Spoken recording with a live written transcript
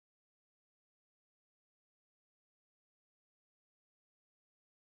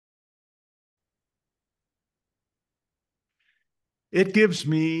It gives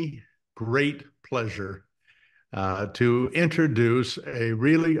me great pleasure to introduce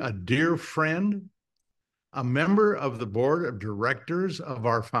a dear friend, a member of the board of directors of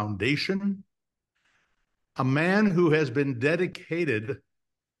our foundation, a man who has been dedicated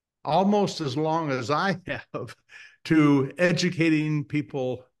almost as long as I have to educating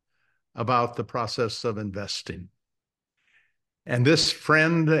people about the process of investing. And this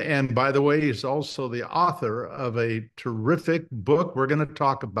friend, and by the way, he's also the author of a terrific book. We're going to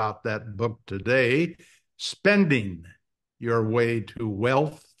talk about that book today, Spending Your Way to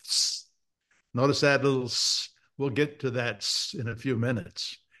Wealth. Notice that little, we'll get to that in a few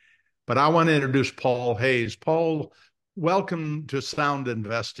minutes. But I want to introduce Paul Hayes. Paul, welcome to Sound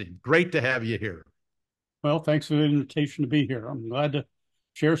Investing. Great to have you here. Well, thanks for the invitation to be here. I'm glad to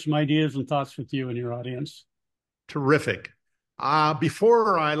share some ideas and thoughts with you and your audience. Terrific.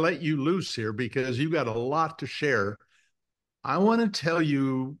 Before I let you loose here, because you got a lot to share, I want to tell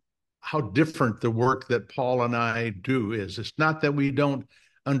you how different the work that Paul and I do is. It's not that we don't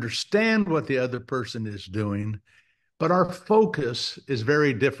understand what the other person is doing, but our focus is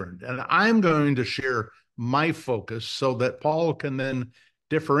very different. And I'm going to share my focus so that Paul can then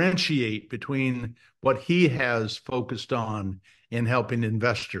differentiate between what he has focused on in helping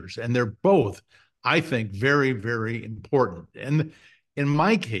investors. And they're both, I think, very, very important. And in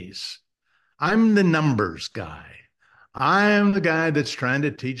my case, I'm the numbers guy. I'm the guy that's trying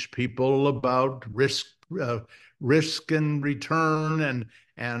to teach people about uh, risk and return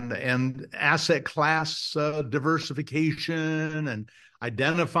and asset class diversification and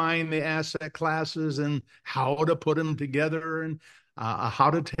identifying the asset classes and how to put them together and how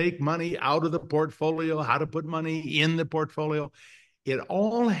to take money out of the portfolio, how to put money in the portfolio. It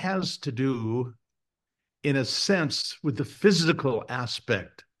all has to do, in a sense, with the physical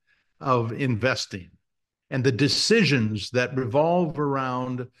aspect of investing and the decisions that revolve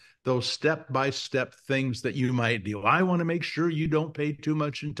around those step-by-step things that you might do. I want to make sure you don't pay too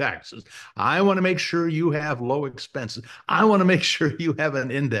much in taxes. I want to make sure you have low expenses. I want to make sure you have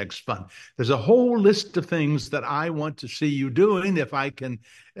an index fund. There's a whole list of things that I want to see you doing if I can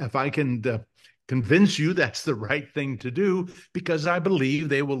convince you that's the right thing to do, because I believe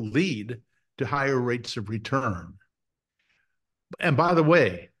they will lead to higher rates of return. And by the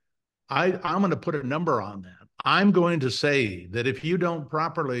way, I'm going to put a number on that. I'm going to say that if you don't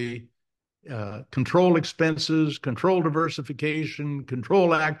properly control expenses, control diversification,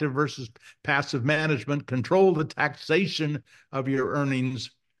 control active versus passive management, control the taxation of your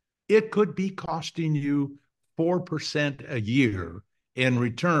earnings, it could be costing you 4% a year in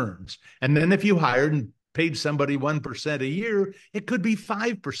returns. And then if you hired and paid somebody 1% a year, it could be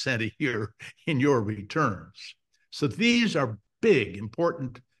 5% a year in your returns. So these are big,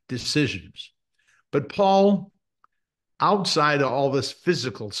 important decisions. But Paul, outside of all this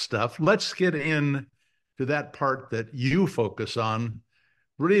physical stuff, let's get in to that part that you focus on,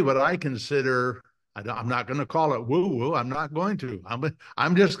 really what I consider, I'm not going to call it woo-woo. I'm not going to.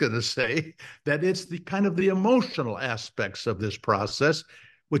 I'm just going to say that it's the kind of the emotional aspects of this process,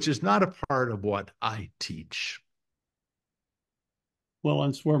 which is not a part of what I teach. Well,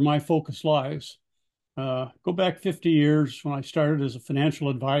 that's where my focus lies. Go back 50 years when I started as a financial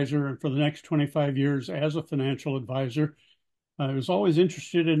advisor, and for the next 25 years as a financial advisor, I was always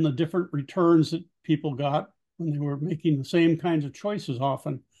interested in the different returns that people got when they were making the same kinds of choices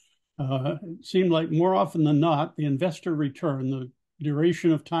often. It seemed like more often than not, the investor return, the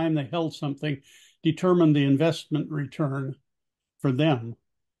duration of time they held something, determined the investment return for them.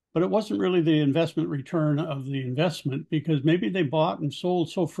 But it wasn't really the investment return of the investment, because maybe they bought and sold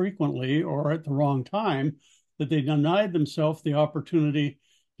so frequently or at the wrong time that they denied themselves the opportunity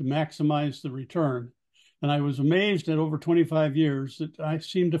to maximize the return. And I was amazed at over 25 years that I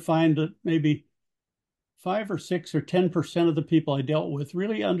seemed to find that maybe 5 or 6 or 10% of the people I dealt with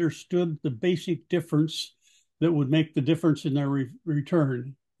really understood the basic difference that would make the difference in their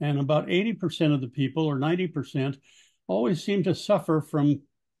return. And about 80% of the people, or 90%, always seem to suffer from,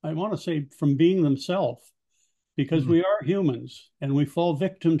 I want to say, from being themselves, because Mm. we are humans and we fall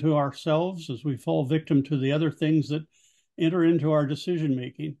victim to ourselves as we fall victim to the other things that enter into our decision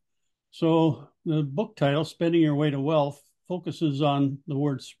making. So the book title, Spending Your Way to Wealth, focuses on the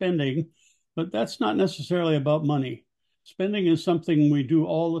word spending, but that's not necessarily about money. Spending is something we do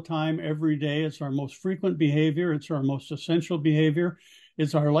all the time, every day. It's our most frequent behavior. It's our most essential behavior.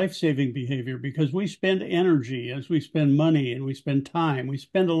 It's our life-saving behavior, because we spend energy as we spend money, and we spend time. We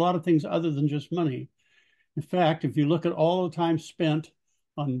spend a lot of things other than just money. In fact, if you look at all the time spent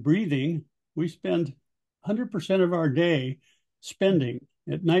on breathing, we spend 100% of our day spending.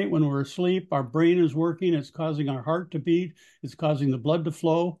 At night, when we're asleep, our brain is working. It's causing our heart to beat. It's causing the blood to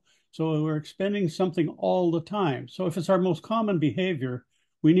flow. So we're expending something all the time. So if it's our most common behavior,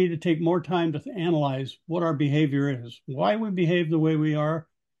 we need to take more time to analyze what our behavior is, why we behave the way we are,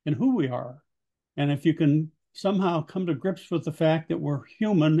 and who we are. And if you can somehow come to grips with the fact that we're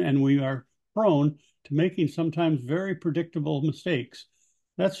human and we are prone to making sometimes very predictable mistakes,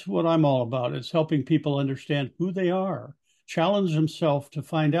 that's what I'm all about, is helping people understand who they are, challenge themselves to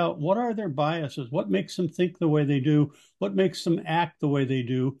find out what are their biases, what makes them think the way they do, what makes them act the way they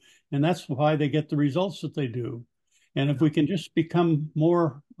do, and that's why they get the results that they do. And if we can just become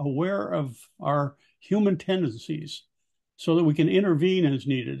more aware of our human tendencies so that we can intervene as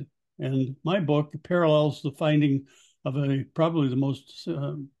needed. And my book parallels the finding of probably the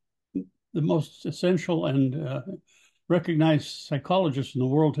most essential and recognized psychologist in the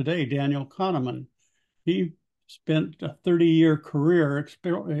world today, Daniel Kahneman. He spent a 30-year career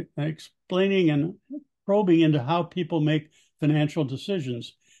explaining and probing into how people make financial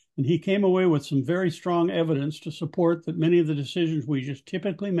decisions. And he came away with some very strong evidence to support that many of the decisions we just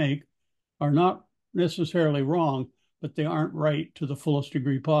typically make are not necessarily wrong, but they aren't right to the fullest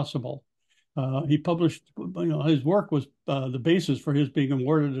degree possible. He published, his work was the basis for his being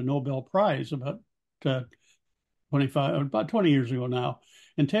awarded a Nobel Prize about 20 years ago now.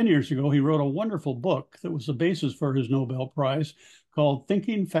 And 10 years ago, he wrote a wonderful book that was the basis for his Nobel Prize called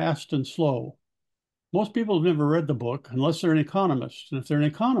Thinking Fast and Slow. Most people have never read the book unless they're an economist. And if they're an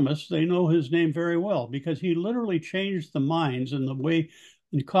economist, they know his name very well because he literally changed the minds and the way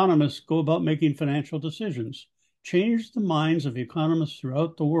economists go about making financial decisions, changed the minds of economists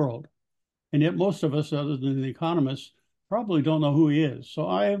throughout the world. And yet most of us, other than the economists, probably don't know who he is. So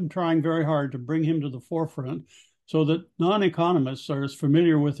I am trying very hard to bring him to the forefront so that non-economists are as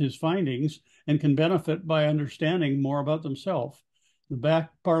familiar with his findings and can benefit by understanding more about themselves. The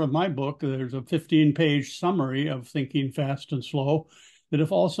back part of my book, there's a 15-page summary of Thinking Fast and Slow, that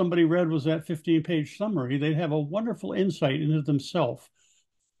if all somebody read was that 15-page summary, they'd have a wonderful insight into themselves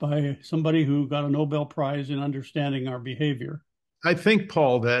by somebody who got a Nobel Prize in understanding our behavior. I think,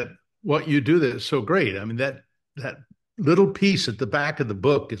 Paul, that what you do that is so great. I mean, that little piece at the back of the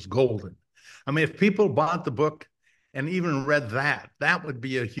book is golden. I mean, if people bought the book and even read that, that would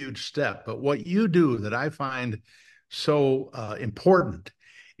be a huge step. But what you do that I find so important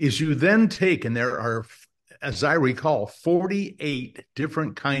is you then take, and there are, as I recall, 48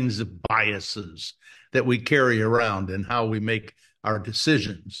 different kinds of biases that we carry around in how we make our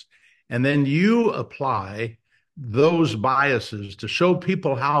decisions. And then you apply those biases to show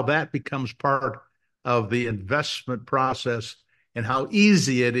people how that becomes part of the investment process and how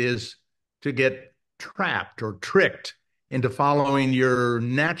easy it is to get trapped or tricked into following your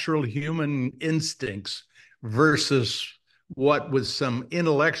natural human instincts versus what with some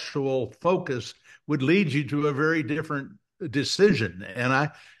intellectual focus would lead you to a very different decision.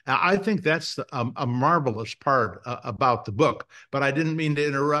 And I think that's a marvelous part about the book. But I didn't mean to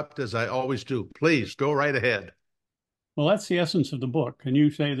interrupt, as I always do. Please go right ahead. Well, that's the essence of the book. And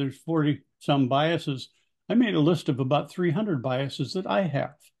you say there's 40 some biases. I made a list of about 300 biases that I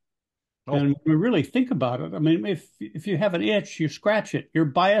have. Oh. And when we really think about it, I mean, if you have an itch, you scratch it. You're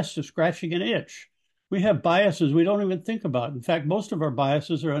biased to scratching an itch. We have biases we don't even think about. In fact, most of our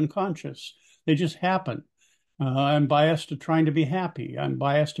biases are unconscious. They just happen. I'm biased to trying to be happy. I'm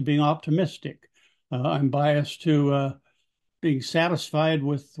biased to being optimistic. I'm biased to being satisfied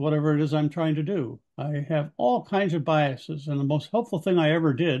with whatever it is I'm trying to do. I have all kinds of biases. And the most helpful thing I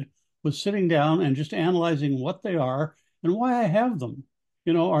ever did was sitting down and just analyzing what they are and why I have them.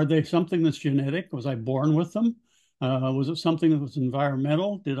 You know, are they something that's genetic? Was I born with them? Was it something that was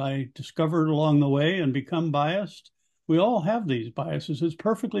environmental? Did I discover it along the way and become biased? We all have these biases. It's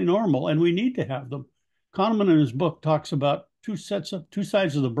perfectly normal, and we need to have them. Kahneman in his book talks about two sides of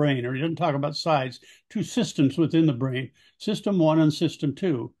the brain, or he doesn't talk about sides, two systems within the brain, system one and system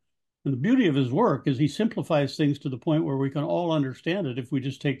two. And the beauty of his work is he simplifies things to the point where we can all understand it if we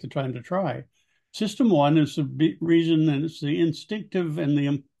just take the time to try. System one is the reason, and it's the instinctive and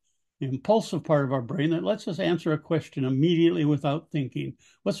the impulsive part of our brain that lets us answer a question immediately without thinking.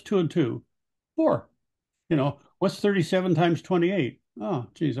 What's 2 and 2? 4. You know, what's 37 times 28? Oh,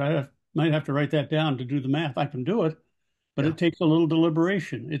 geez, might have to write that down to do the math. I can do it, but it takes a little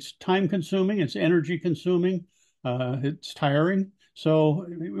deliberation. It's time consuming, it's energy consuming, it's tiring. So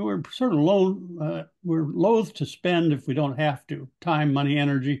we're sort of we're loath to spend if we don't have to. Time, money,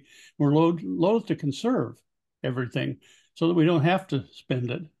 energy. We're loath to conserve everything so that we don't have to spend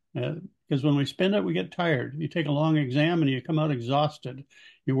it. Because when we spend it, we get tired. You take a long exam and you come out exhausted.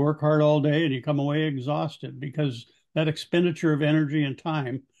 You work hard all day and you come away exhausted because that expenditure of energy and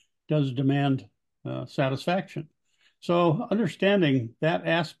time does demand satisfaction. So understanding that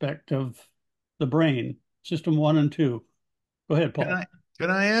aspect of the brain, system one and two. Go ahead, Can Paul. I can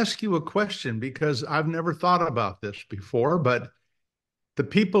I ask you a question? Because I've never thought about this before, but the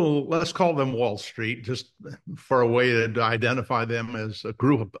people, let's call them Wall Street, just for a way to identify them as a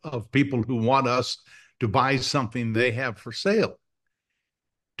group of people who want us to buy something they have for sale.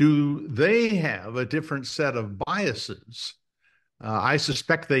 Do they have a different set of biases? I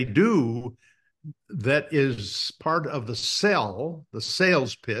suspect they do. That is part of the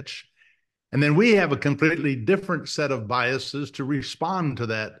sales pitch. And then we have a completely different set of biases to respond to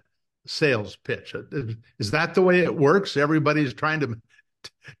that sales pitch. Is that the way it works? Everybody's trying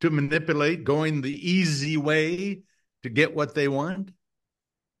to manipulate, going the easy way to get what they want?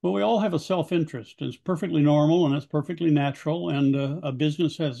 Well, we all have a self-interest. It's perfectly normal and it's perfectly natural. And a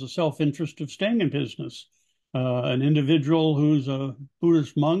business has a self-interest of staying in business. An individual who's a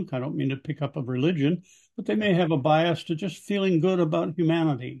Buddhist monk, I don't mean to pick up a religion, but they may have a bias to just feeling good about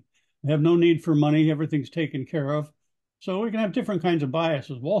humanity. They have no need for money, everything's taken care of. So we can have different kinds of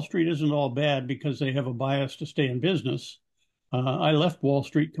biases. Wall Street isn't all bad because they have a bias to stay in business. I left Wall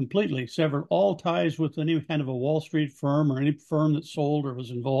Street completely, severed all ties with any kind of a Wall Street firm or any firm that sold or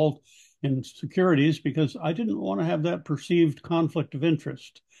was involved in securities because I didn't want to have that perceived conflict of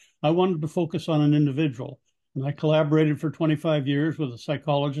interest. I wanted to focus on an individual. And I collaborated for 25 years with a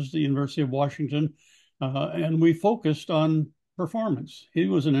psychologist at the University of Washington, and we focused on performance. He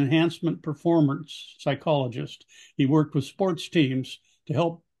was an enhancement performance psychologist. He worked with sports teams to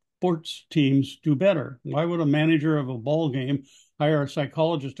help sports teams do better. Why would a manager of a ball game hire a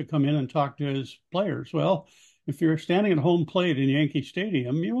psychologist to come in and talk to his players? Well, if you're standing at home plate in Yankee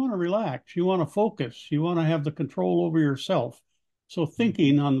Stadium, you want to relax, you want to focus, you want to have the control over yourself. So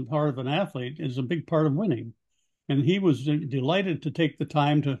thinking on the part of an athlete is a big part of winning. And he was delighted to take the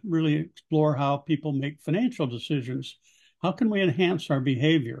time to really explore how people make financial decisions. How can we enhance our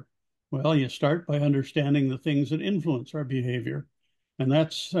behavior? Well, you start by understanding the things that influence our behavior. And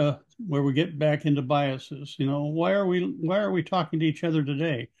that's where we get back into biases. You know, why are we talking to each other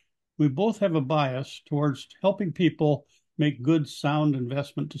today? We both have a bias towards helping people make good, sound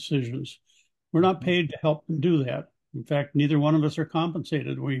investment decisions. We're not paid to help them do that. In fact, neither one of us are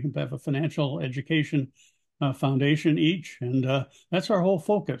compensated. We have a financial education foundation each, and that's our whole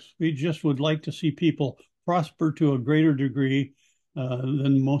focus. We just would like to see people prosper to a greater degree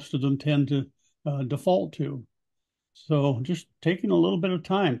than most of them tend to default to. So just taking a little bit of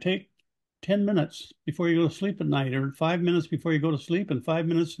time, take 10 minutes before you go to sleep at night, or 5 minutes before you go to sleep, and 5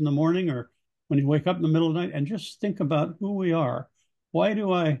 minutes in the morning, or when you wake up in the middle of the night, and just think about who we are. Why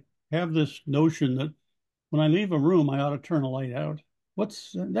do I have this notion that when I leave a room, I ought to turn a light out?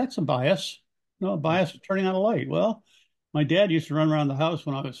 That's a bias. No, a bias to turning on a light. Well, my dad used to run around the house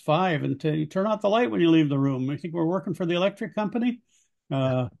when I was 5 and turn out the light when you leave the room. I think we're working for the electric company.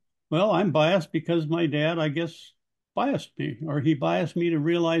 Well, I'm biased because my dad, I guess, biased me, or he biased me to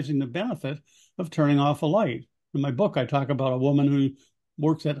realizing the benefit of turning off a light. In my book, I talk about a woman who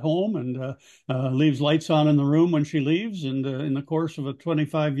works at home and leaves lights on in the room when she leaves. And in the course of a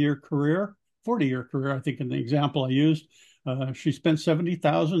 25-year career, 40-year career, I think in the example I used, she spent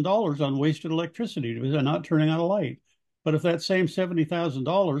 $70,000 on wasted electricity by not turning on a light. But if that same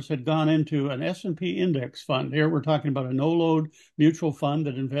 $70,000 had gone into an S&P index fund, here we're talking about a no-load mutual fund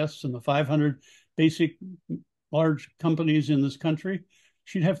that invests in the 500 basic large companies in this country,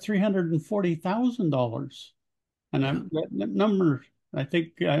 she'd have $340,000. And that number, I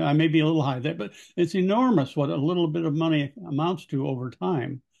think I may be a little high there, but it's enormous what a little bit of money amounts to over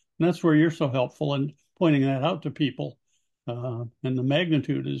time. And that's where you're so helpful in pointing that out to people. And the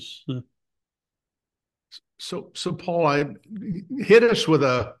magnitude is the. So Paul, I hit us with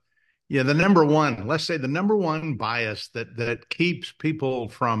the number one, let's say the number one bias that keeps people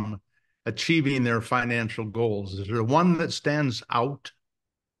from achieving their financial goals. Is there one that stands out?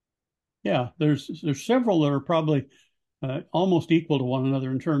 Yeah, there's several that are probably almost equal to one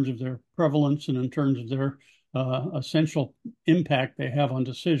another in terms of their prevalence and in terms of their essential impact they have on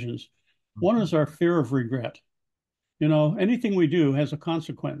decisions. One is our fear of regret. You know, anything we do has a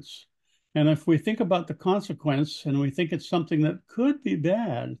consequence. And if we think about the consequence and we think it's something that could be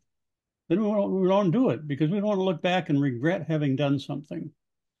bad, then we don't do it because we don't want to look back and regret having done something.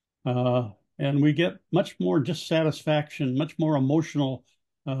 And we get much more dissatisfaction, much more emotional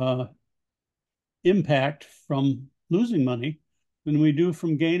impact from losing money than we do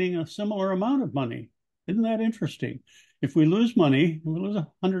from gaining a similar amount of money. Isn't that interesting? If we lose money, we lose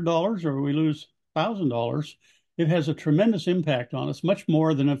 $100 or we lose $1,000, it has a tremendous impact on us, much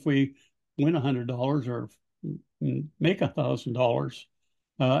more than if we win $100 or and make $1,000.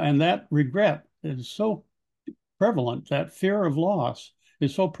 And that regret is so prevalent. That fear of loss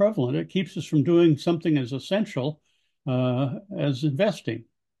is so prevalent. It keeps us from doing something as essential as investing.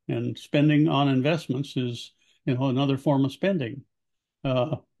 And spending on investments is, another form of spending.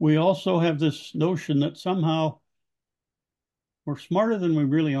 We also have this notion that somehow we're smarter than we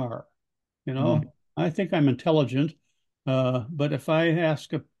really are. Mm. I think I'm intelligent, but if I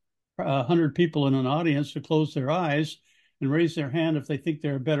ask 100 people in an audience to close their eyes and raise their hand if they think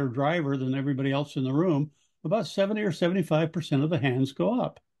they're a better driver than everybody else in the room, about 70 or 75% of the hands go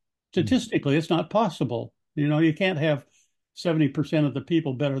up. Statistically, it's not possible. You can't have 70% of the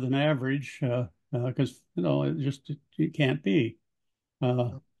people better than average because, it can't be.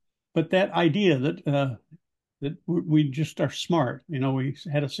 But that idea that we just are smart. We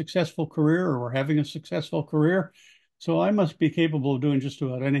had a successful career or we're having a successful career. So I must be capable of doing just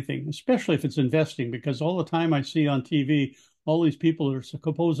about anything, especially if it's investing, because all the time I see on TV, all these people are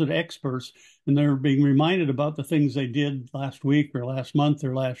supposed experts and they're being reminded about the things they did last week or last month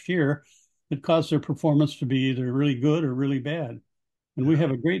or last year that caused their performance to be either really good or really bad. And we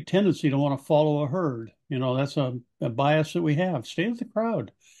have a great tendency to want to follow a herd. That's a bias that we have. Stay with the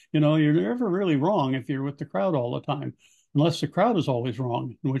crowd. You're never really wrong if you're with the crowd all the time, unless the crowd is always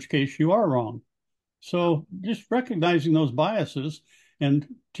wrong, in which case you are wrong. So just recognizing those biases and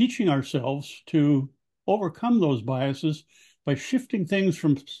teaching ourselves to overcome those biases by shifting things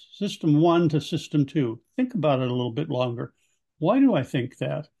from system one to system two. Think about it a little bit longer. Why do I think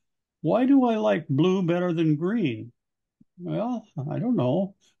that? Why do I like blue better than green? Well, I don't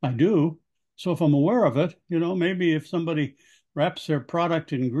know. I do. So if I'm aware of it, maybe if somebody wraps their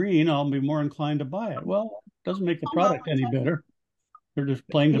product in green, I'll be more inclined to buy it. Well, it doesn't make the product any better. They're just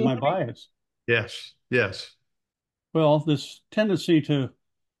playing to my bias. Yes, yes. Well, this tendency to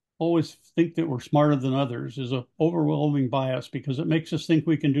always think that we're smarter than others is an overwhelming bias because it makes us think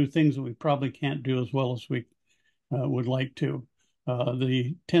we can do things that we probably can't do as well as we would like to.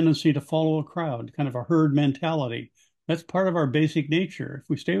 The tendency to follow a crowd, kind of a herd mentality. That's part of our basic nature. If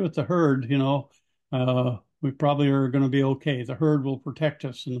we stay with the herd, we probably are going to be okay. The herd will protect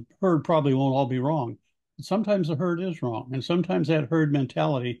us, and the herd probably won't all be wrong. But sometimes the herd is wrong, and sometimes that herd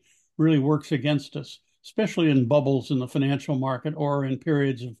mentality really works against us, especially in bubbles in the financial market or in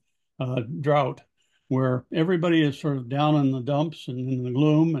periods of drought, where everybody is sort of down in the dumps and in the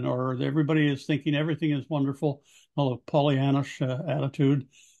gloom, or everybody is thinking everything is wonderful, all of Pollyannish attitude.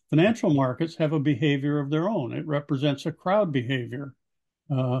 Financial markets have a behavior of their own. It represents a crowd behavior.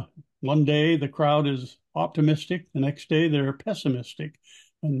 One day the crowd is optimistic, the next day they're pessimistic.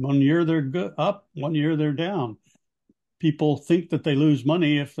 And one year they're up, one year they're down. People think that they lose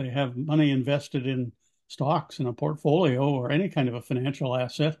money if they have money invested in stocks in a portfolio or any kind of a financial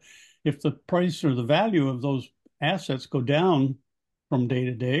asset. If the price or the value of those assets go down from day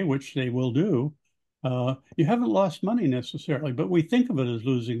to day, which they will do, you haven't lost money necessarily, but we think of it as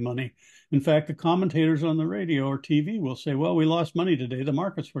losing money. In fact, the commentators on the radio or TV will say, well, we lost money today. The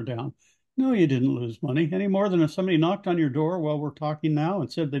markets were down. No, you didn't lose money any more than if somebody knocked on your door while we're talking now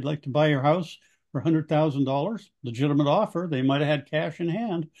and said they'd like to buy your house for $100,000, legitimate offer. They might have had cash in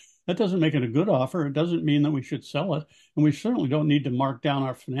hand. That doesn't make it a good offer. It doesn't mean that we should sell it. And we certainly don't need to mark down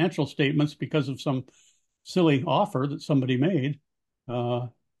our financial statements because of some silly offer that somebody made.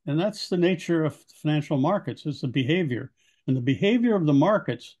 And that's the nature of financial markets, is the behavior. And the behavior of the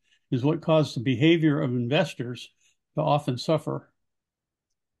markets is what caused the behavior of investors to often suffer.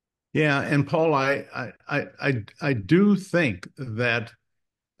 Yeah, and Paul, I do think that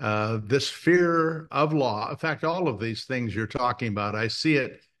this fear of law, in fact, all of these things you're talking about, I see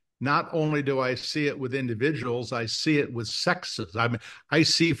it. Not only do I see it with individuals, I see it with sexes. I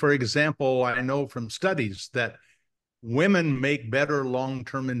see, for example, I know from studies that women make better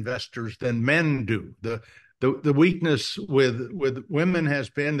long-term investors than men do. The weakness with women has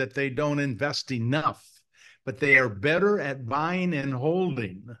been that they don't invest enough, but they are better at buying and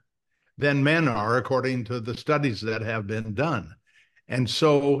holding than men are, according to the studies that have been done. And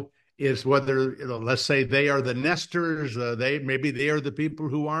so is whether, let's say they are the nesters, maybe they are the people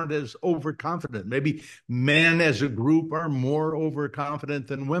who aren't as overconfident. Maybe men as a group are more overconfident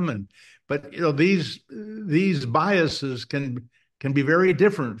than women. But these biases can be very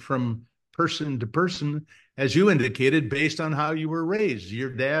different from person to person, as you indicated, based on how you were raised. Your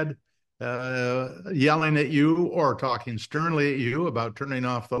dad yelling at you or talking sternly at you about turning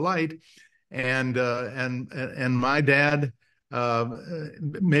off the light, and my dad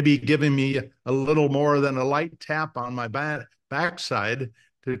maybe giving me a little more than a light tap on my backside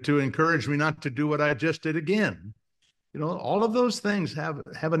to encourage me not to do what I just did again. All of those things have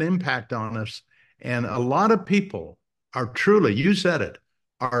an impact on us. And a lot of people are truly, you said it,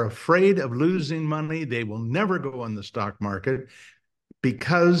 are afraid of losing money. They will never go in the stock market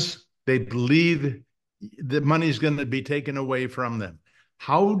because they believe the money's going to be taken away from them.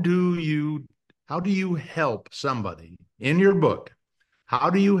 How do you how do you help somebody in your book? How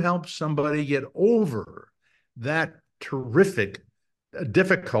do you help somebody get over that terrific,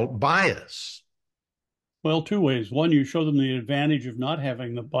 difficult bias? Well, two ways. One, you show them the advantage of not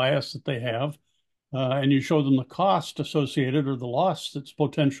having the bias that they have, and you show them the cost associated or the loss that's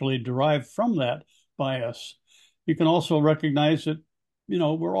potentially derived from that bias. You can also recognize that,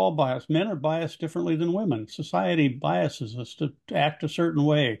 we're all biased. Men are biased differently than women. Society biases us to act a certain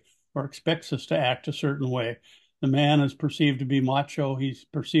way or expects us to act a certain way. The man is perceived to be macho. He's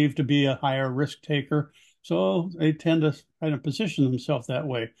perceived to be a higher risk taker. So they tend to kind of position themselves that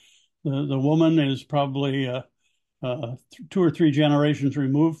way. The woman is probably two or three generations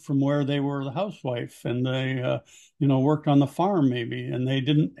removed from where they were the housewife, and they worked on the farm maybe, and they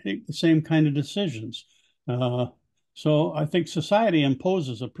didn't make the same kind of decisions. So I think society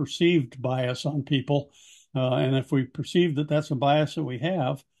imposes a perceived bias on people, and if we perceive that that's a bias that we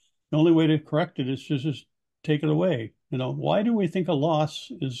have, the only way to correct it is just take it away. Why do we think a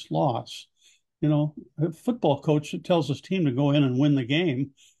loss is loss? A football coach that tells his team to go in and win the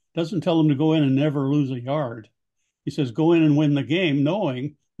game doesn't tell them to go in and never lose a yard. He says, go in and win the game,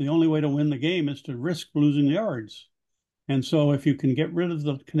 knowing the only way to win the game is to risk losing yards. And so if you can get rid of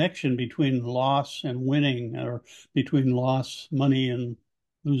the connection between loss and winning, or between loss, money, and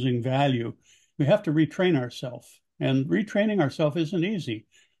losing value, we have to retrain ourselves. And retraining ourselves isn't easy.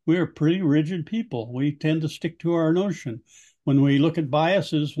 We are pretty rigid people. We tend to stick to our notion. When we look at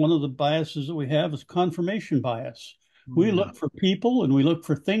biases, one of the biases that we have is confirmation bias. We look for people and we look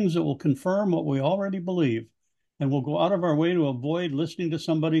for things that will confirm what we already believe. And we'll go out of our way to avoid listening to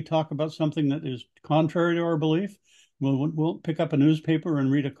somebody talk about something that is contrary to our belief. We'll pick up a newspaper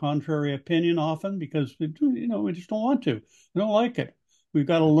and read a contrary opinion often because we just don't want to. We don't like it. We've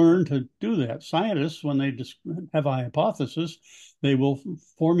got to learn to do that. Scientists, when they just have a hypothesis, they will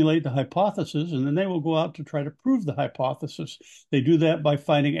formulate the hypothesis and then they will go out to try to prove the hypothesis. They do that by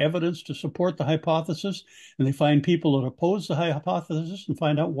finding evidence to support the hypothesis, and they find people that oppose the hypothesis and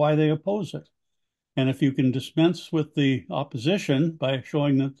find out why they oppose it. And if you can dispense with the opposition by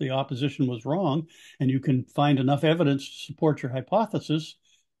showing that the opposition was wrong, and you can find enough evidence to support your hypothesis,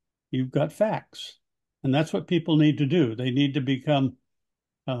 you've got facts. And that's what people need to do. They need to become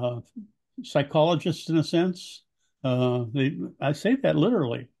psychologists in a sense. I say that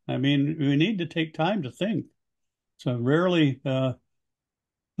literally. I mean, we need to take time to think. So rarely. Let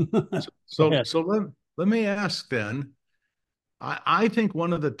me ask then. I think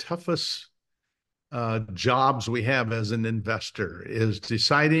one of the toughest jobs we have as an investor is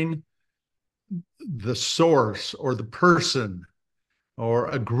deciding the source or the person or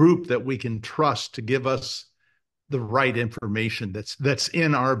a group that we can trust to give us the right information that's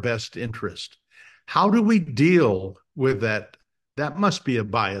in our best interest. How do we deal with that? That must be a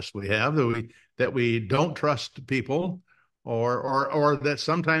bias we have, that we don't trust people, or that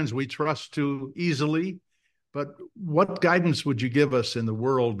sometimes we trust too easily. But what guidance would you give us in the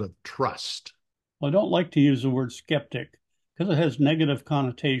world of trust? Well, I don't like to use the word skeptic because it has negative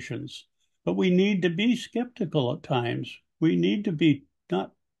connotations, but we need to be skeptical at times. We need to be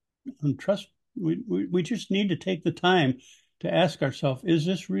not trust. We just need to take the time to ask ourselves, is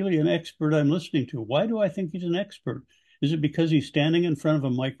this really an expert I'm listening to? Why do I think he's an expert? Is it because he's standing in front of a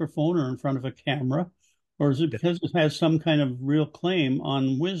microphone or in front of a camera? Or is it because it has some kind of real claim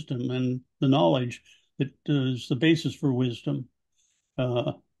on wisdom and the knowledge that is the basis for wisdom?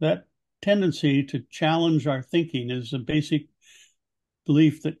 That tendency to challenge our thinking is a basic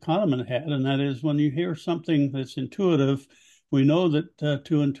belief that Kahneman had, and that is when you hear something that's intuitive, we know that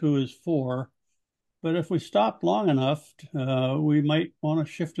 2 and 2 is 4. But if we stop long enough, we might want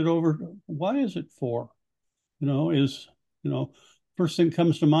to shift it over. Why is it 4? First thing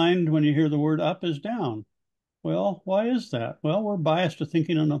comes to mind when you hear the word up is down. Well, why is that? Well, we're biased to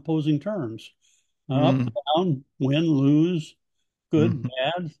thinking in opposing terms. Up, down, win, lose, good,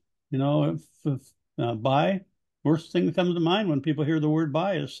 bad. Buy. Worst thing that comes to mind when people hear the word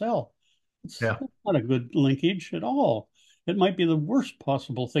buy is sell. It's not a good linkage at all. It might be the worst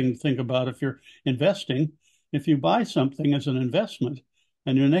possible thing to think about if you're investing. If you buy something as an investment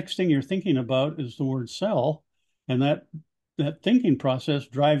and the next thing you're thinking about is the word sell, and that thinking process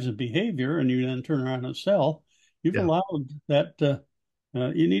drives a behavior and you then turn around and sell, you've allowed that.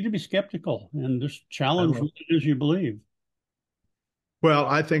 You need to be skeptical and just challenge what it is you believe. Well,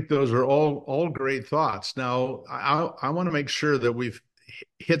 I think those are all great thoughts. Now, I want to make sure that we've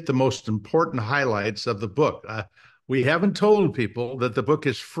hit the most important highlights of the book. We haven't told people that the book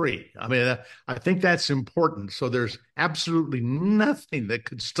is free. I mean, I think that's important. So there's absolutely nothing that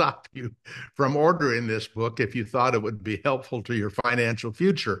could stop you from ordering this book if you thought it would be helpful to your financial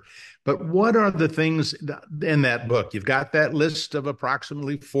future. But what are the things in that book? You've got that list of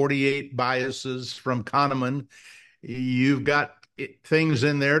approximately 48 biases from Kahneman. You've got things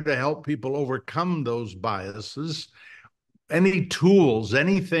in there to help people overcome those biases. Any tools,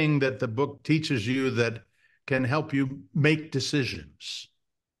 anything that the book teaches you that can help you make decisions?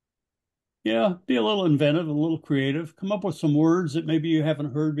 Yeah, be a little inventive, a little creative. Come up with some words that maybe you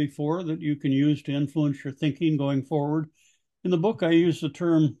haven't heard before that you can use to influence your thinking going forward. In the book, I use the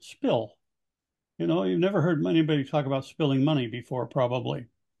term spill. You've never heard anybody talk about spilling money before, probably.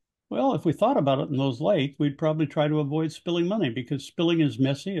 Well, if we thought about it in those light, we'd probably try to avoid spilling money because spilling is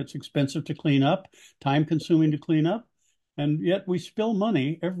messy, it's expensive to clean up, time consuming to clean up, and yet we spill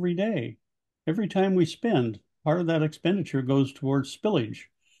money every day. Every time we spend, part of that expenditure goes towards spillage.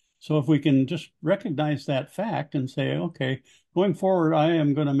 So if we can just recognize that fact and say, okay, going forward, I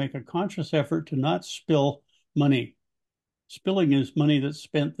am going to make a conscious effort to not spill money. Spilling is money that's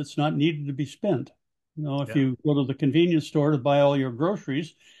spent that's not needed to be spent. If Yeah. you go to the convenience store to buy all your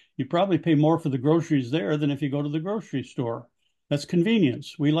groceries, you probably pay more for the groceries there than if you go to the grocery store. That's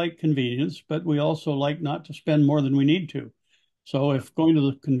convenience. We like convenience, but we also like not to spend more than we need to. So if going to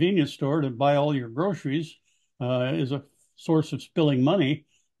the convenience store to buy all your groceries is a source of spilling money,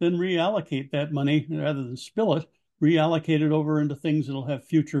 then reallocate that money rather than spill it, reallocate it over into things that'll have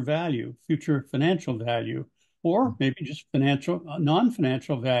future value, future financial value, or maybe just financial,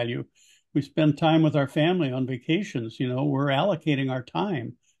 non-financial value. We spend time with our family on vacations, we're allocating our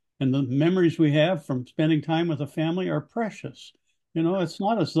time. And the memories we have from spending time with a family are precious. It's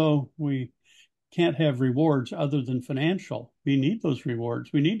not as though we can't have rewards other than financial. We need those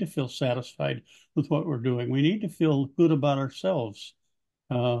rewards. We need to feel satisfied with what we're doing. We need to feel good about ourselves.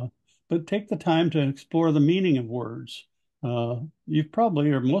 Uh, but take the time to explore the meaning of words. You've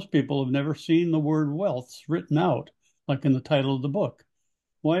probably, or most people have never seen the word wealth written out, like in the title of the book.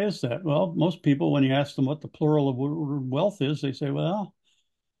 Why is that? Well, most people, when you ask them what the plural of word wealth is, they say, well,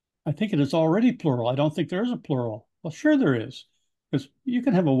 I think it is already plural. I don't think there is a plural. Well, sure there is. Because you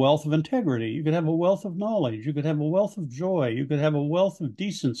can have a wealth of integrity. You could have a wealth of knowledge. You could have a wealth of joy. You could have a wealth of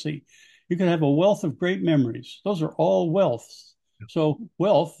decency. You could have a wealth of great memories. Those are all wealths. So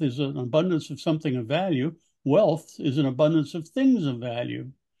wealth is an abundance of something of value. Wealth is an abundance of things of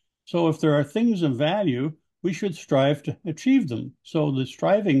value. So if there are things of value, we should strive to achieve them. So the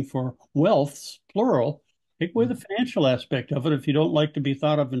striving for wealths, plural, take away the financial aspect of it. If you don't like to be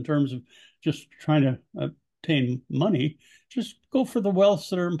thought of in terms of just trying to obtain money, just go for the wealths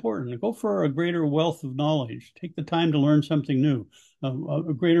that are important. Go for a greater wealth of knowledge. Take the time to learn something new,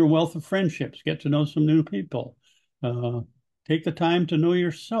 a greater wealth of friendships, get to know some new people. Take the time to know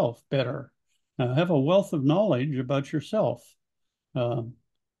yourself better. Have a wealth of knowledge about yourself. Uh,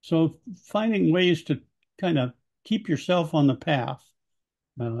 so finding ways to kind of keep yourself on the path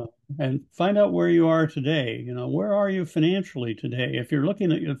uh, and find out where you are today. Where are you financially today? If you're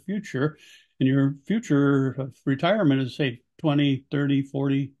looking at your future and your future retirement is, say, 20, 30,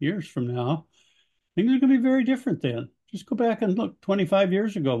 40 years from now, things are going to be very different then. Just go back and look 25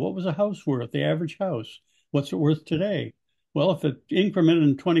 years ago. What was a house worth, the average house? What's it worth today? Well, if the increment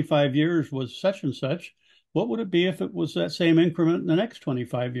in 25 years was such and such, what would it be if it was that same increment in the next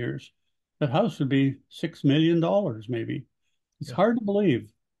 25 years? That house would be $6 million, maybe. It's Yeah. hard to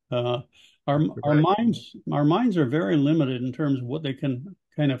believe. Uh, our Right. minds are very limited in terms of what they can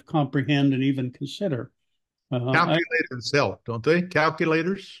kind of comprehend and even consider. I Calculators help, don't they?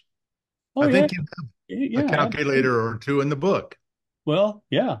 Calculators. Oh I yeah, think you have a yeah, absolutely. calculator or two in the book. Well,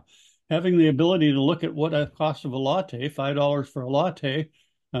 yeah, having the ability to look at what a cost of a latte, $5 for a latte,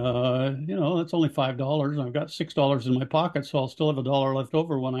 that's only $5. I've got $6 in my pocket, so I'll still have a dollar left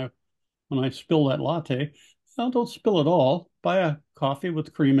over when I spill that latte. Well, don't spill it all. Buy a coffee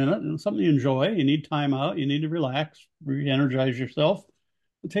with cream in it and something you enjoy. You need time out. You need to relax, re-energize yourself.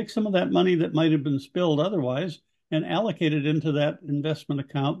 Take some of that money that might have been spilled otherwise and allocate it into that investment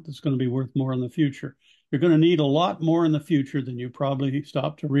account that's going to be worth more in the future. You're going to need a lot more in the future than you probably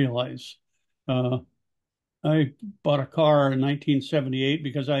stop to realize. Uh, I bought a car in 1978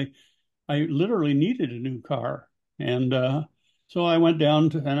 because I literally needed a new car. And so I went down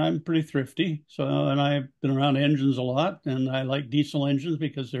to, and I'm pretty thrifty. So, and I've been around engines a lot, and I like diesel engines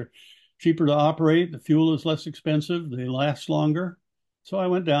because they're cheaper to operate. The fuel is less expensive. They last longer. So I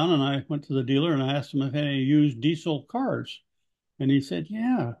went down and I went to the dealer and I asked him if any used diesel cars. And he said,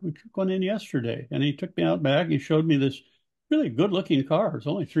 yeah, we took one in yesterday. And he took me out back. He showed me this really good looking car. It was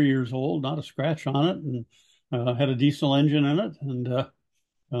only 3 years old, not a scratch on it, and had a diesel engine in it. And it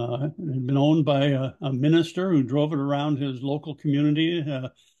had been owned by a minister who drove it around his local community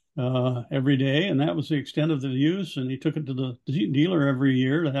every day. And that was the extent of the use. And he took it to the dealer every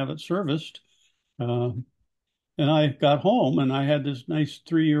year to have it serviced. Uh, and I got home and I had this nice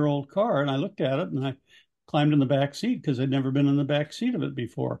 3-year-old car, and I looked at it and I climbed in the back seat because I'd never been in the back seat of it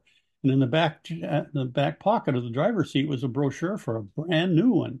before. And in the back pocket of the driver's seat was a brochure for a brand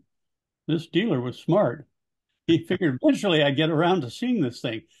new one. This dealer was smart. He figured eventually I'd get around to seeing this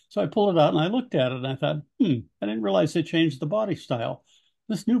thing. So I pulled it out and I looked at it and I thought, I didn't realize they changed the body style.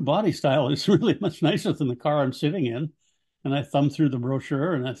 This new body style is really much nicer than the car I'm sitting in. And I thumbed through the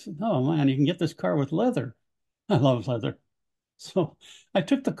brochure and I said, oh man, you can get this car with leather. I love leather. So I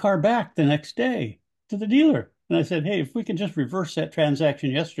took the car back the next day to the dealer. And I said, hey, if we could just reverse that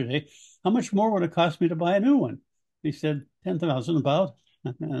transaction yesterday, how much more would it cost me to buy a new one? He said, 10,000 about.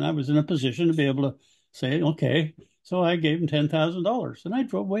 And I was in a position to be able to say, okay. So I gave him $10,000 and I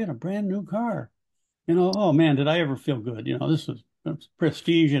drove away in a brand new car. Oh man, did I ever feel good? This was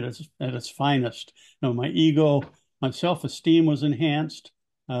prestige at its finest. My ego, my self-esteem was enhanced.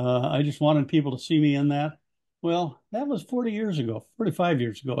 I just wanted people to see me in that. Well, that was 40 years ago, 45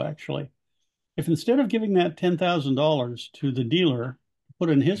 years ago, actually. If instead of giving that $10,000 to the dealer, put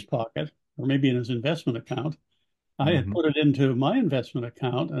in his pocket or maybe in his investment account, I had put it into my investment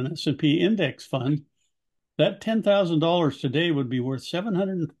account, an S&P index fund, that $10,000 today would be worth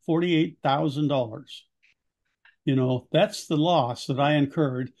 $748,000. That's the loss that I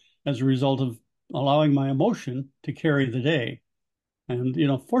incurred as a result of allowing my emotion to carry the day. And,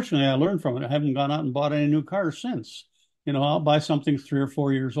 fortunately, I learned from it. I haven't gone out and bought any new cars since. I'll buy something 3 or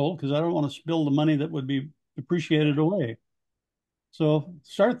 4 years old because I don't want to spill the money that would be depreciated away. So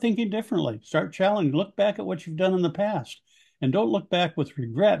start thinking differently. Start challenging. Look back at what you've done in the past. And don't look back with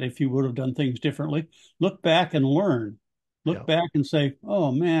regret if you would have done things differently. Look back and learn. Look back and say,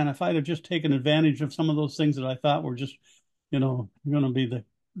 oh, man, if I'd have just taken advantage of some of those things that I thought were just, going to be the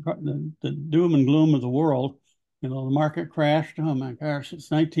doom and gloom of the world. The market crashed. Oh, my gosh, it's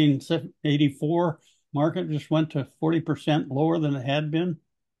 1984. Market just went to 40% lower than it had been.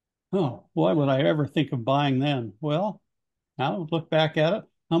 Oh, why would I ever think of buying then? Well, now look back at it.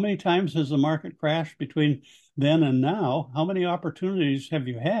 How many times has the market crashed between then and now? How many opportunities have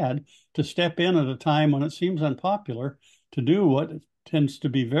you had to step in at a time when it seems unpopular to do what tends to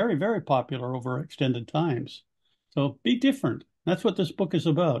be very, very popular over extended times? So be different. That's what this book is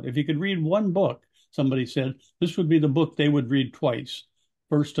about. If you could read one book, somebody said, this would be the book they would read twice,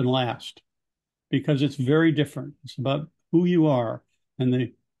 first and last, because it's very different. It's about who you are. And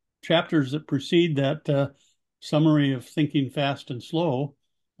the chapters that precede that summary of Thinking Fast and Slow,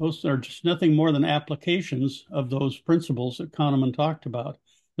 those are just nothing more than applications of those principles that Kahneman talked about.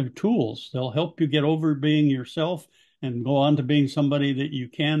 They're tools. They'll help you get over being yourself and go on to being somebody that you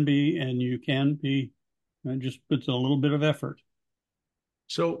can be, and you can be. And just puts a little bit of effort.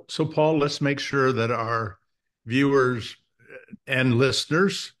 So Paul, let's make sure that our viewers and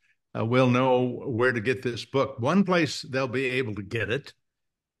listeners will know where to get this book. One place they'll be able to get it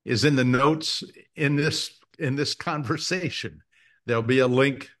is in the notes in this conversation. There'll be a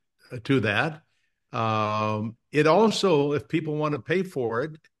link to that. It also, if people want to pay for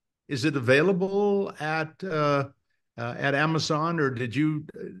it, is it available at Amazon, or did you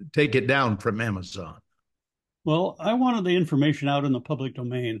take it down from Amazon? Well, I wanted the information out in the public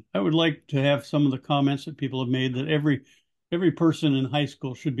domain. I would like to have some of the comments that people have made that every person in high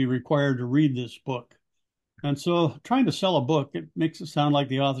school should be required to read this book. And so trying to sell a book, it makes it sound like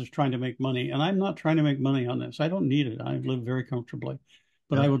the author's trying to make money. And I'm not trying to make money on this. I don't need it. I live very comfortably.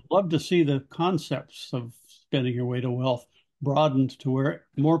 But I would love to see the concepts of spending your way to wealth broadened to where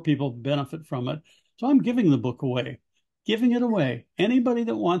more people benefit from it. So I'm giving the book away, giving it away. Anybody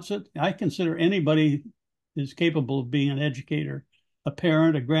that wants it, I consider anybody is capable of being an educator, a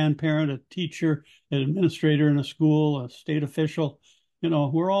parent, a grandparent, a teacher, an administrator in a school, a state official.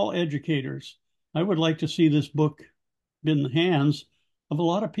 We're all educators. I would like to see this book in the hands of a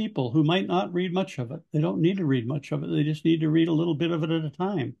lot of people who might not read much of it. They don't need to read much of it. They just need to read a little bit of it at a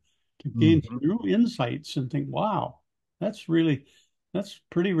time to gain new insights and think, wow, that's pretty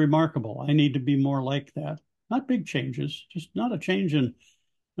remarkable. I need to be more like that. Not big changes, just not a change in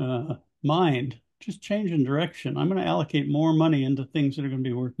mind, just change in direction. I'm going to allocate more money into things that are going to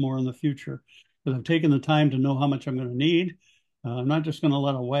be worth more in the future because I've taken the time to know how much I'm going to need. I'm not just going to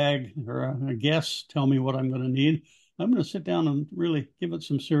let a wag or a guess tell me what I'm going to need. I'm going to sit down and really give it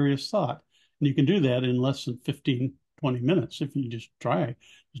some serious thought. And you can do that in less than 15, 20 minutes if you just try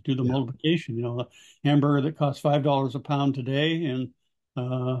Just do the Yeah. multiplication. A hamburger that costs $5 a pound today in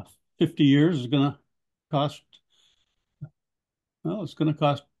 50 years is going to cost, well, it's going to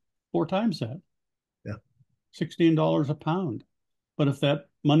cost four times that, Yeah. $16 a pound. But if that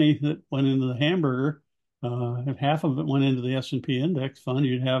money that went into the hamburger, if half of it went into the S&P index fund,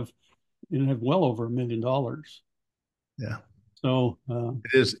 you'd have well over $1 million. Yeah. So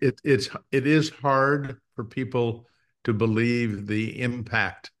It is hard for people to believe the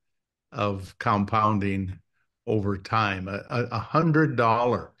impact of compounding over time.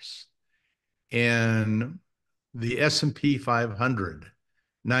 $100 in the S&P 500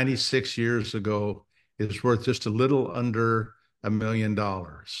 96 years ago is worth just a little under $1 million.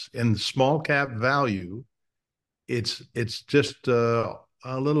 In small cap value, it's just a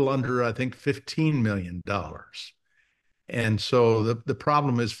little under, I think, $15 million. And so the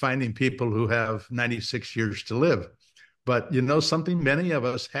problem is finding people who have 96 years to live. But something, many of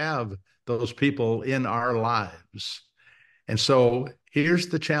us have those people in our lives. And so here's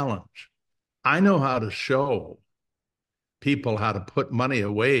the challenge. I know how to show people how to put money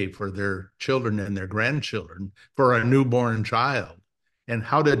away for their children and their grandchildren, for a newborn child, and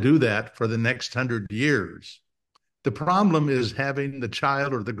how to do that for the next 100 years. The problem is having the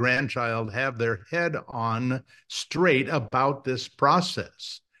child or the grandchild have their head on straight about this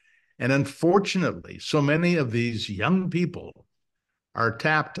process. And unfortunately, so many of these young people are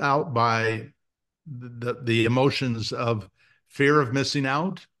tapped out by the emotions of fear of missing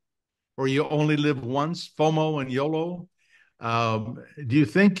out, or you only live once, FOMO and YOLO. Do you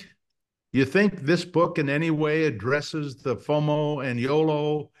think this book in any way addresses the FOMO and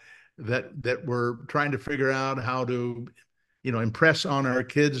YOLO that we're trying to figure out how to, impress on our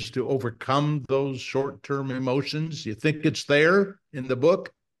kids to overcome those short-term emotions? You think it's there in the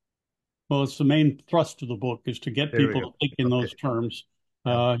book? Well, it's the main thrust of the book is to get There we people go. to think in Okay. those terms.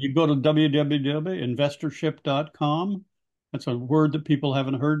 Yeah. You go to www.investorship.com. That's a word that people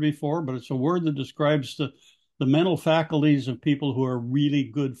haven't heard before, but it's a word that describes the mental faculties of people who are really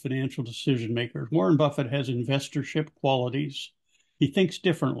good financial decision makers. Warren Buffett has investorship qualities. He thinks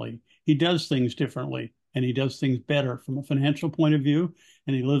differently. He does things differently, and he does things better from a financial point of view,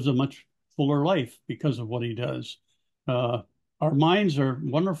 and he lives a much fuller life because of what he does. Uh, our minds are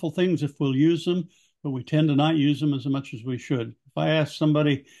wonderful things if we'll use them, but we tend to not use them as much as we should. If I ask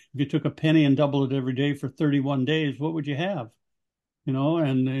somebody, if you took a penny and doubled it every day for 31 days, what would you have?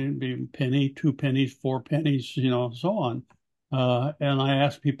 And it'd be a penny, 2 pennies, 4 pennies, so on. And I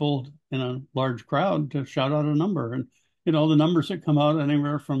ask people in a large crowd to shout out a number. And, the numbers that come out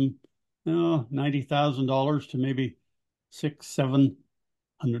anywhere from, $90,000 to maybe six,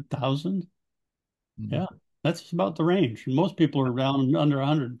 700,000. Mhm. Yeah, that's about the range. And most people are down under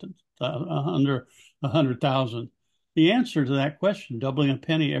 100,000. The answer to that question, doubling a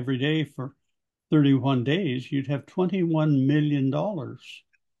penny every day for 31 days, you'd have $21 million.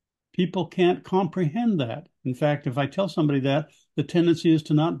 People can't comprehend that. In fact, if I tell somebody that, the tendency is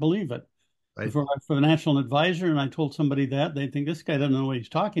to not believe it. Right. If I'm a financial advisor and I told somebody that, they think this guy doesn't know what he's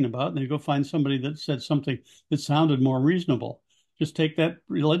talking about, and they go find somebody that said something that sounded more reasonable. Just take that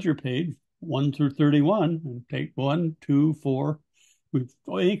ledger page, 1 through 31, and take 1, 2, 4. We've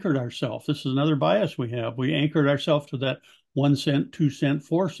anchored ourselves. This is another bias we have. We anchored ourselves to that 1 cent, 2 cent,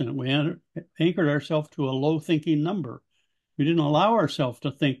 4 cent. We anchored ourselves to a low thinking number. We didn't allow ourselves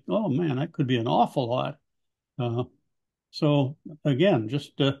to think, oh man, that could be an awful lot. Uh, so again,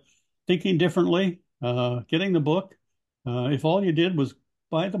 just thinking differently, getting the book. If all you did was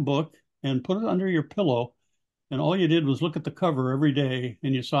buy the book and put it under your pillow, and all you did was look at the cover every day,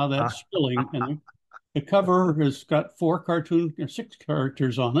 and you saw that spilling, and the cover has got 6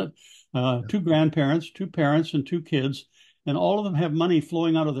 characters on it, two grandparents, 2 parents, and 2 kids, and all of them have money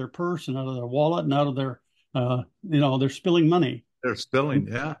flowing out of their purse and out of their wallet and out of their, they're spilling money. They're spilling.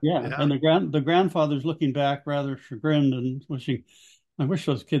 Yeah. Yeah, Yeah. and the grandfather's looking back rather chagrined and wishing, I wish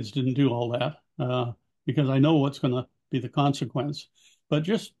those kids didn't do all that because I know what's going to be the consequence. But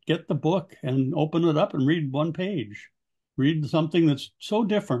just get the book and open it up and read one page. Read something that's so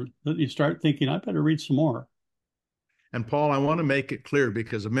different that you start thinking, I better read some more. And Paul, I want to make it clear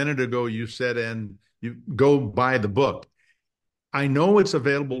because a minute ago you said, and you go buy the book. I know it's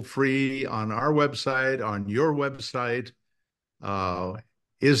available free on our website, on your website. Uh,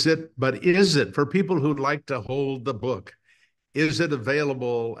 but is it for people who'd like to hold the book? Is it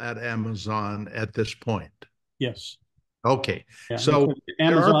available at Amazon at this point? Yes. Okay. Yeah. So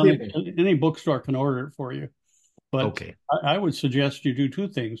there are Amazon, people. any bookstore can order it for you. But Okay. I would suggest you do 2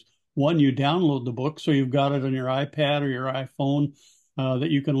 things. One, you download the book so you've got it on your iPad or your iPhone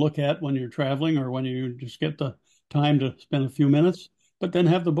that you can look at when you're traveling or when you just get the time to spend a few minutes. but then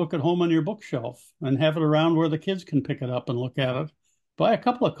have the book at home on your bookshelf and have it around where the kids can pick it up and look at it. Buy a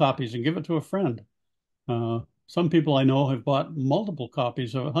couple of copies and give it to a friend. Some people I know have bought multiple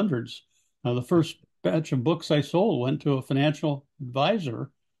copies of hundreds. The first batch of books I sold went to a financial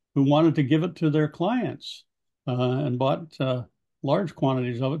advisor who wanted to give it to their clients and bought large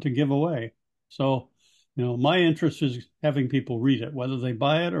quantities of it to give away. So, my interest is having people read it, whether they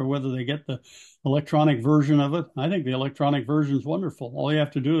buy it or whether they get the electronic version of it. I think the electronic version is wonderful. All you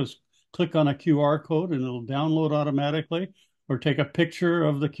have to do is click on a QR code and it'll download automatically, or take a picture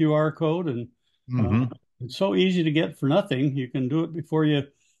of the QR code, and uh, Mm-hmm. it's so easy to get for nothing. You can do it before you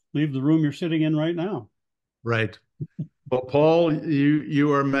leave the room you're sitting in right now. Right. Well, Paul,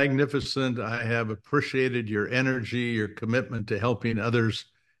 you are magnificent. I have appreciated your energy, your commitment to helping others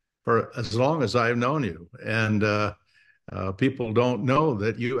for as long as I've known you. And people don't know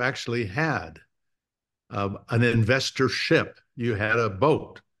that you actually had an investor ship. You had a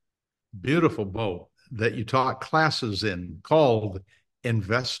boat, beautiful boat that you taught classes in called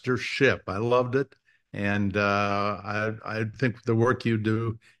Investor Ship. I loved it. And I think the work you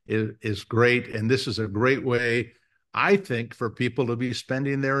do is great. And this is a great way, I think, for people to be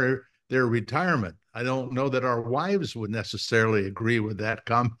spending their retirement. I don't know that our wives would necessarily agree with that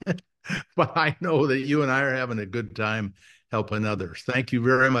comment, but I know that you and I are having a good time helping others. Thank you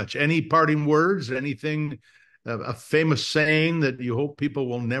very much. Any parting words? Anything, a famous saying that you hope people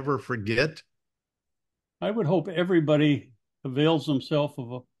will never forget? I would hope everybody avails themselves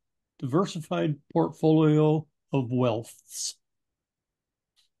of a diversified portfolio of wealths.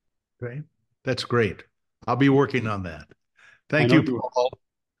 Okay, that's great. I'll be working on that. I Thank know you, you are. Paul.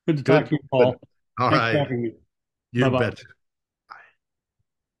 Good to talk Good. to you, Good. Paul. All Thanks for right. having me. Bye You bye. bet.